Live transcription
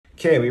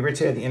Okay, we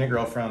rotated the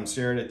integral from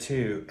 0 to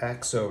 2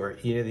 x over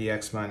e to the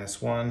x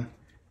minus 1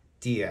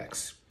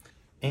 dx.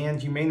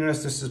 And you may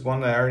notice this is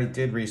one that I already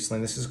did recently.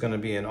 This is going to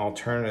be an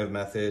alternative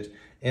method.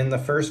 In the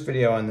first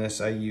video on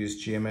this, I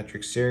used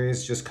geometric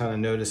series, just kind of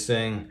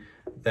noticing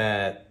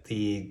that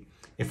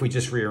if we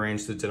just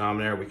rearrange the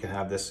denominator, we can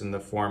have this in the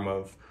form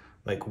of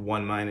like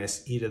 1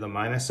 minus e to the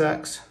minus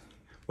x.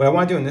 What I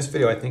want to do in this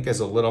video, I think, is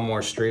a little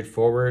more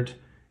straightforward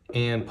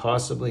and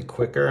possibly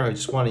quicker. I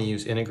just want to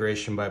use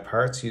integration by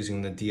parts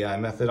using the DI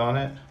method on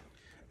it.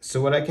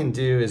 So what I can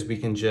do is we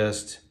can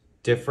just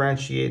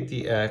differentiate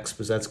the x,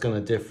 because that's going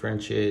to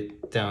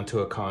differentiate down to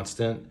a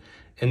constant,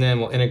 and then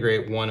we'll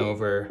integrate 1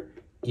 over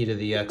e to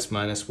the x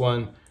minus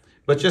 1.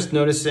 But just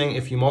noticing,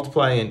 if you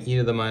multiply in e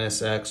to the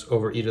minus x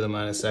over e to the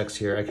minus x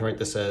here, I can write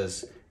this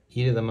as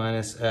e to the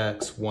minus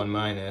x 1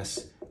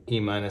 minus e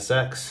minus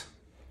x.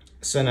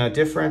 So now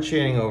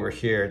differentiating over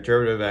here,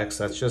 derivative of x,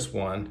 that's just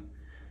 1.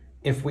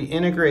 If we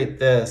integrate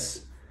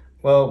this,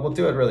 well, we'll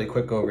do it really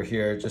quick over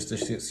here just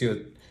to see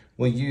what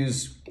we'll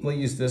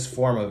use this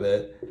form of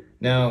it.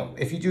 Now,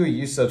 if you do a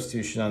u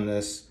substitution on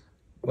this,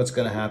 what's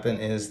going to happen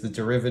is the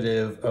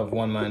derivative of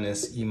 1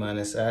 minus e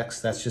minus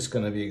x, that's just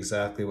going to be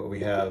exactly what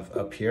we have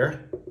up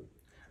here.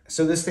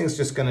 So this thing's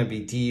just going to be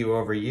du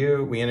over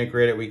u. We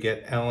integrate it, we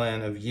get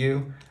ln of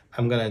u.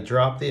 I'm going to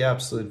drop the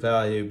absolute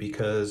value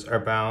because our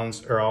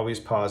bounds are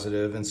always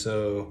positive, and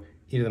so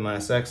e to the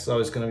minus x is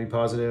always going to be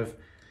positive.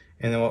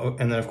 And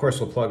then of course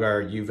we'll plug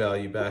our u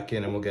value back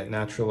in and we'll get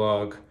natural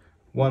log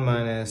 1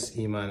 minus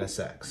e minus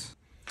x.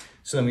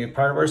 So then we have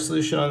part of our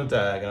solution on the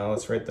diagonal.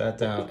 Let's write that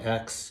down.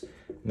 X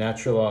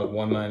natural log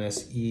 1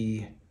 minus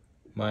e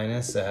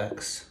minus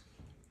x.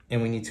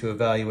 And we need to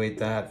evaluate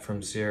that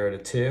from 0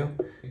 to 2.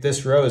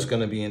 This row is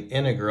going to be an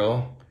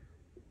integral.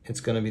 It's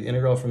going to be the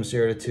integral from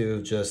 0 to 2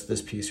 of just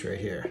this piece right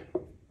here.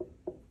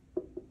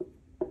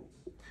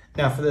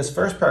 Now for this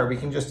first part, we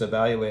can just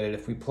evaluate it.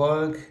 If we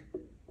plug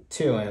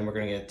 2 in, we're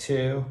going to get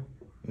 2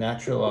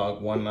 natural log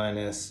 1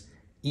 minus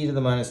e to the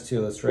minus 2.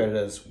 Let's write it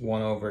as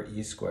 1 over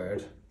e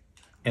squared.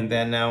 And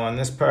then now on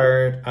this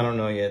part, I don't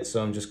know yet,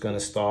 so I'm just going to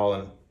stall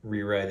and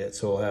rewrite it.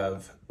 So we'll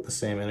have the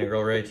same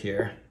integral right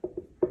here.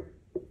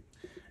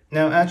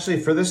 Now actually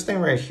for this thing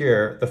right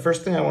here, the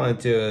first thing I want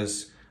to do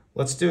is,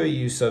 let's do a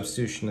u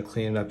substitution to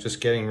clean it up,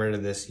 just getting rid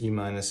of this e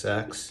minus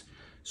x.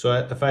 So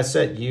if I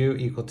set u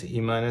equal to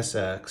e minus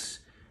x,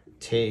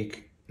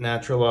 take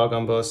natural log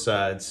on both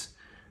sides,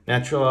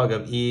 natural log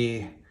of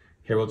e,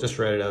 here we'll just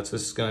write it out, so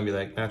this is going to be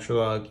like natural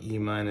log e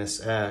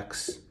minus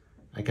x.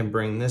 I can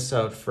bring this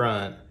out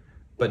front,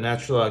 but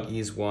natural log e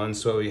is 1,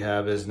 so what we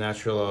have is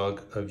natural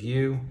log of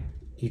u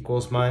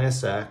equals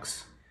minus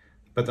x.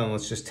 But then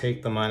let's just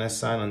take the minus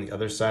sign on the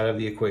other side of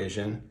the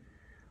equation.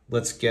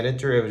 Let's get a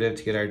derivative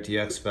to get our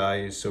dx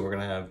values, so we're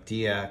going to have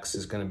dx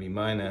is going to be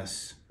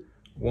minus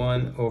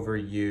 1 over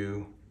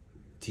u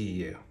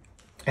du.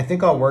 I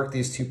think I'll work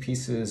these two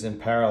pieces in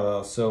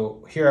parallel.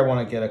 So here I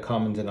want to get a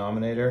common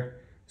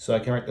denominator. So I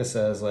can write this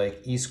as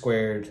like e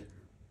squared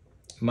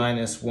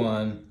minus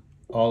 1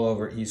 all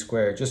over e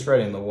squared, just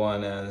writing the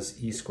 1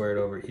 as e squared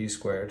over e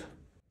squared.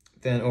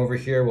 Then over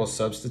here we'll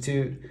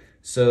substitute.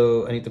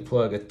 So I need to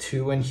plug a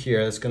 2 in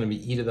here. That's going to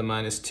be e to the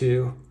minus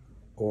 2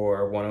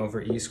 or 1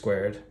 over e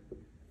squared.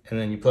 And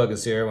then you plug a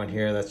 0 in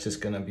here, that's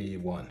just going to be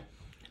 1.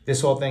 This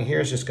whole thing here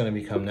is just going to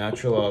become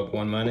natural log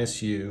 1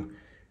 minus u.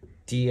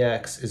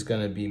 Dx is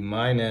going to be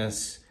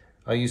minus,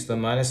 I'll use the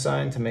minus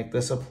sign to make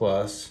this a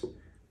plus,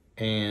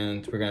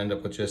 and we're going to end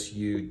up with just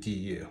u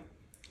du.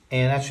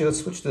 And actually, let's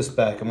switch this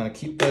back. I'm going to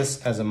keep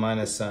this as a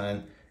minus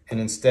sign, and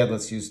instead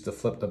let's use to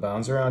flip the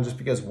bounds around, just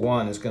because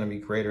 1 is going to be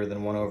greater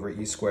than 1 over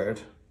e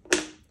squared.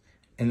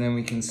 And then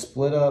we can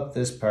split up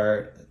this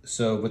part.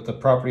 So with the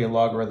property of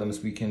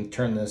logarithms, we can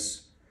turn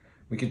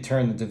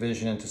the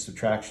division into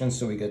subtraction.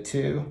 So we get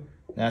 2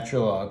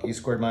 natural log e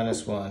squared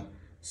minus 1.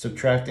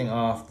 Subtracting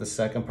off the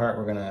second part,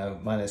 we're going to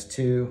have minus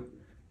 2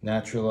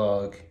 natural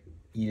log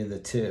e to the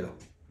 2.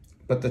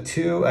 But the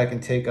 2 I can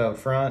take out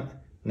front.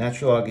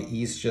 Natural log of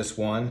e is just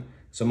 1.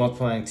 So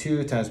multiplying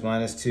 2 times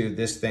minus 2,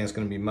 this thing is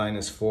going to be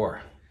minus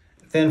 4.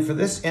 Then for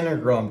this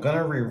integral, I'm going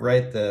to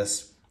rewrite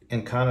this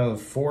and kind of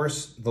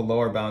force the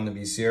lower bound to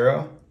be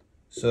 0.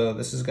 So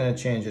this is going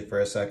to change it for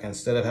a second.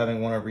 Instead of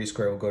having 1 over e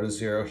squared, we'll go to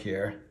 0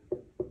 here.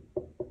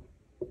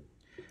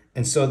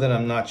 And so that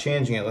I'm not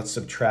changing it, let's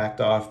subtract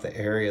off the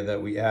area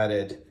that we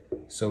added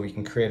so we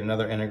can create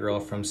another integral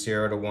from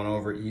 0 to 1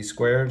 over e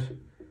squared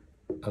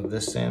of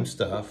this same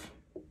stuff.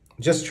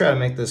 Just try to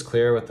make this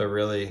clear with a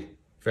really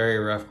very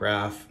rough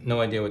graph.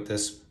 No idea what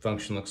this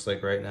function looks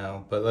like right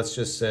now, but let's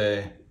just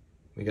say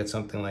we get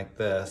something like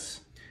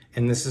this.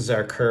 And this is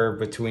our curve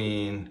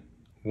between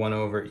 1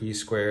 over e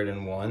squared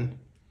and 1.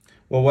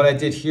 Well, what I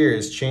did here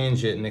is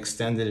change it and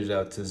extended it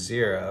out to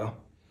 0.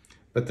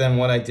 But then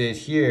what I did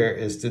here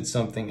is did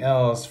something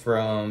else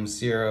from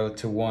 0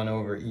 to 1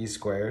 over e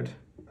squared.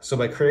 So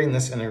by creating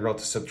this integral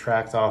to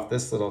subtract off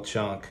this little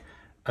chunk,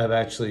 I've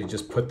actually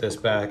just put this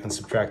back and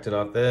subtracted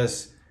off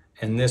this,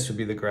 and this would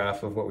be the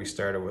graph of what we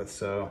started with.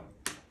 So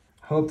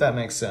I hope that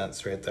makes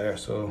sense right there.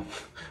 So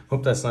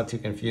hope that's not too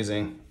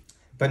confusing.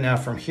 But now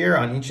from here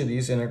on each of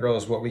these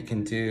integrals, what we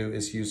can do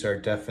is use our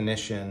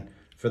definition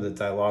for the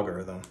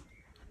dilogarithm.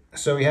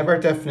 So we have our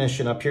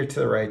definition up here to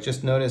the right.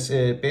 Just notice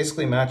it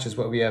basically matches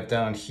what we have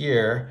down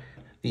here.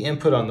 The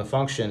input on the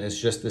function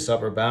is just this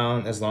upper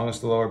bound as long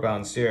as the lower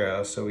bound is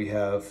 0. So we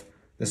have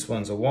this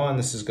one's a 1.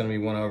 This is going to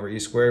be 1 over e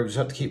squared. We just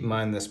have to keep in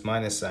mind this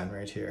minus sign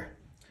right here.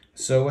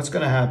 So what's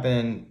going to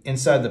happen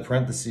inside the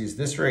parentheses,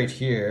 this right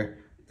here,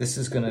 this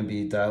is going to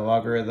be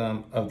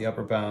dilogarithm of the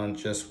upper bound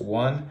just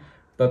 1.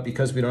 But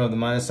because we don't have the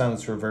minus sign,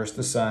 let's reverse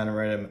the sign and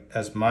write it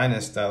as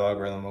minus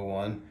dilogarithm of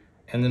 1.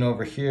 And then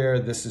over here,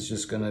 this is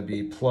just going to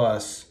be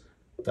plus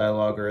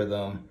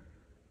dilogarithm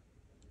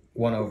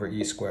 1 over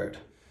e squared.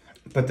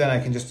 But then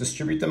I can just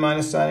distribute the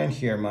minus sign in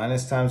here.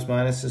 Minus times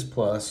minus is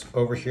plus.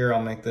 Over here,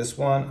 I'll make this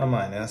one a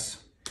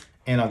minus.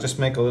 And I'll just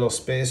make a little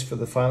space for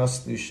the final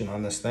solution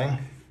on this thing.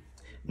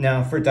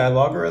 Now for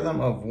dilogarithm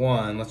of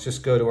 1, let's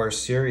just go to our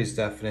series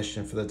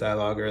definition for the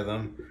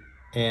dilogarithm.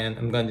 And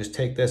I'm going to just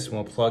take this and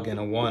we'll plug in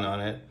a 1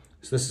 on it.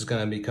 So this is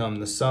going to become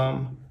the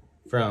sum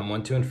from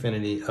 1 to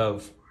infinity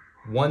of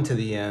 1 to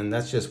the n.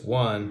 That's just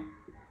 1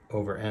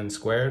 over n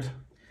squared.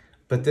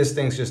 But this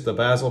thing's just the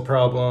Basel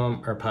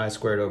problem, or pi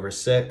squared over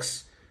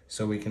 6.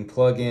 So we can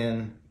plug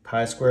in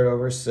pi squared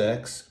over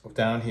 6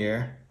 down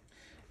here.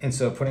 And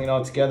so putting it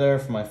all together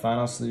for my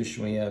final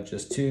solution, we have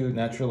just 2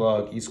 natural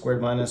log e squared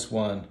minus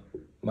 1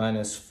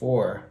 minus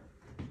 4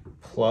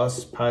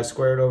 plus pi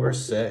squared over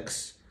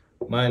 6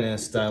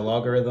 minus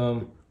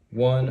dilogarithm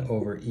 1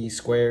 over e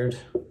squared.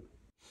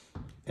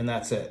 And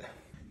that's it.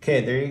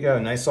 Okay, there you go.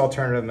 Nice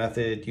alternative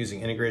method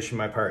using integration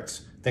by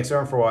parts. Thanks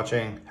everyone for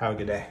watching. Have a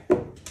good day.